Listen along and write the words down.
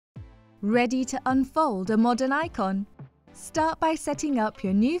Ready to unfold a modern icon? Start by setting up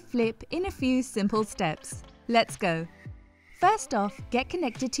your new Flip in a few simple steps. Let's go. First off, get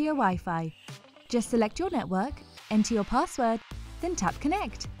connected to your Wi-Fi. Just select your network, enter your password, then tap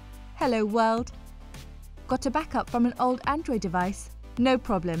Connect. Hello world! Got a backup from an old Android device? No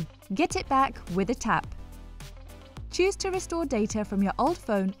problem, get it back with a tap. Choose to restore data from your old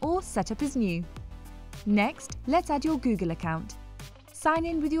phone or set up as new. Next, let's add your Google account. Sign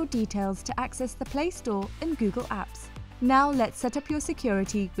in with your details to access the Play Store and Google Apps. Now let's set up your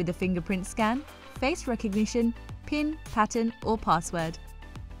security with a fingerprint scan, face recognition, PIN, pattern or password.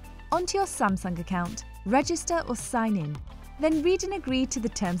 Onto your Samsung account, register or sign in. Then read and agree to the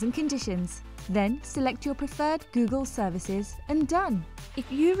terms and conditions. Then select your preferred Google services and done.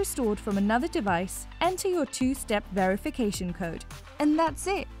 If you restored from another device, enter your 2-step verification code. And that's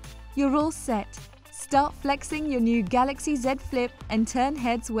it. You're all set. Start flexing your new Galaxy Z Flip and turn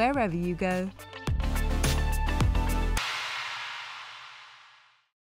heads wherever you go.